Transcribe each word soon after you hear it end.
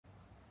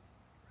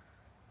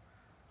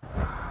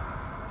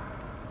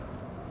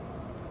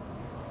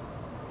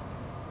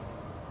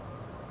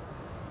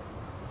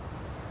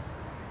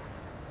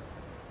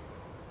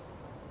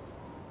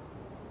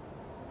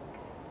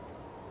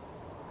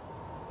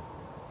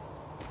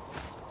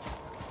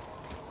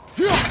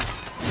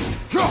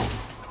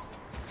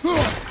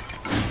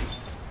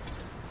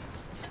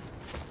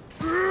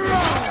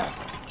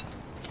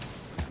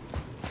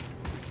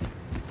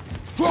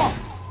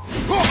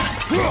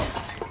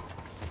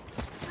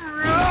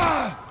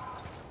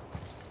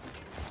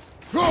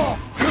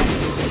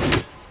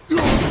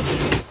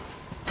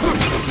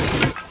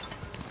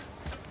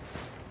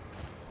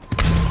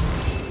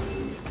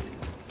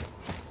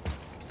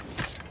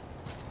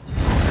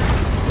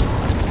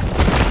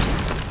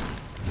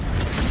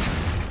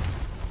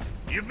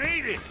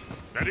it.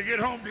 Better get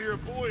home to your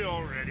boy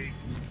already.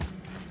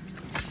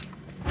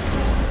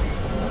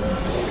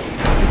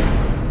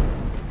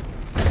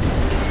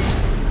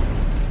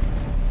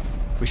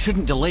 We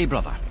shouldn't delay,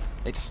 brother.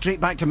 It's straight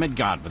back to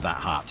Midgard with that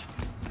heart.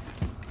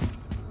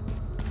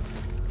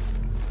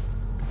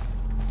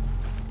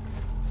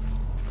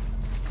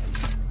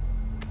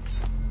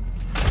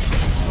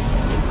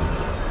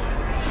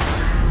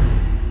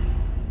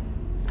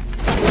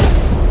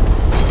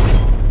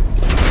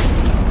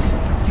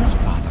 Your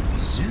father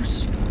was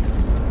Zeus?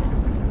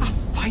 I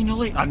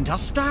finally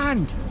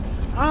understand.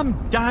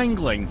 I'm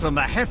dangling from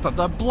the hip of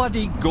the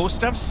bloody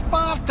ghost of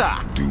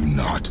Sparta. Do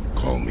not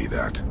call me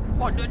that.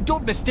 Oh,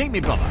 don't mistake me,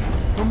 brother.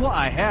 From what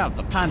I heard,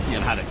 the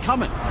Pantheon had it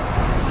coming.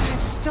 But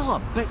it's still a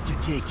bit to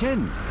take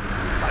in.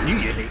 I knew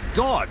you hate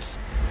gods,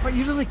 but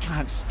you really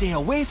can't stay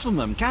away from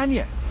them, can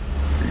you?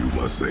 You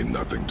must say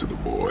nothing to the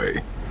boy.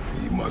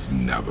 He must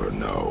never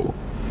know.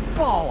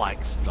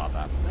 Bollocks,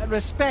 brother.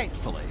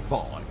 Respectfully,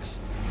 bollocks.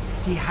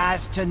 He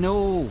has to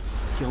know.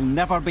 He'll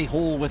never be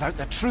whole without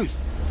the truth.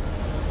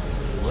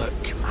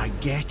 Look, I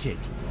get it.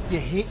 You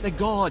hate the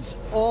gods,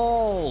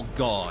 all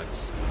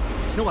gods.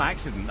 It's no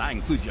accident that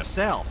includes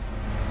yourself.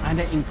 And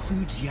it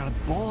includes your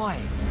boy.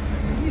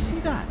 You see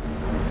that?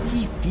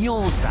 He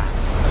feels that.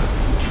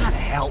 He can't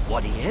help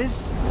what he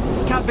is.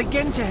 He can't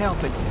begin to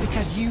help it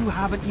because you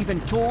haven't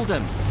even told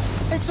him.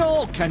 It's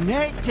all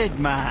connected,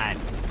 man.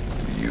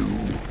 You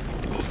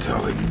will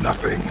tell him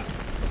nothing.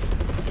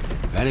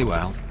 Very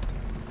well.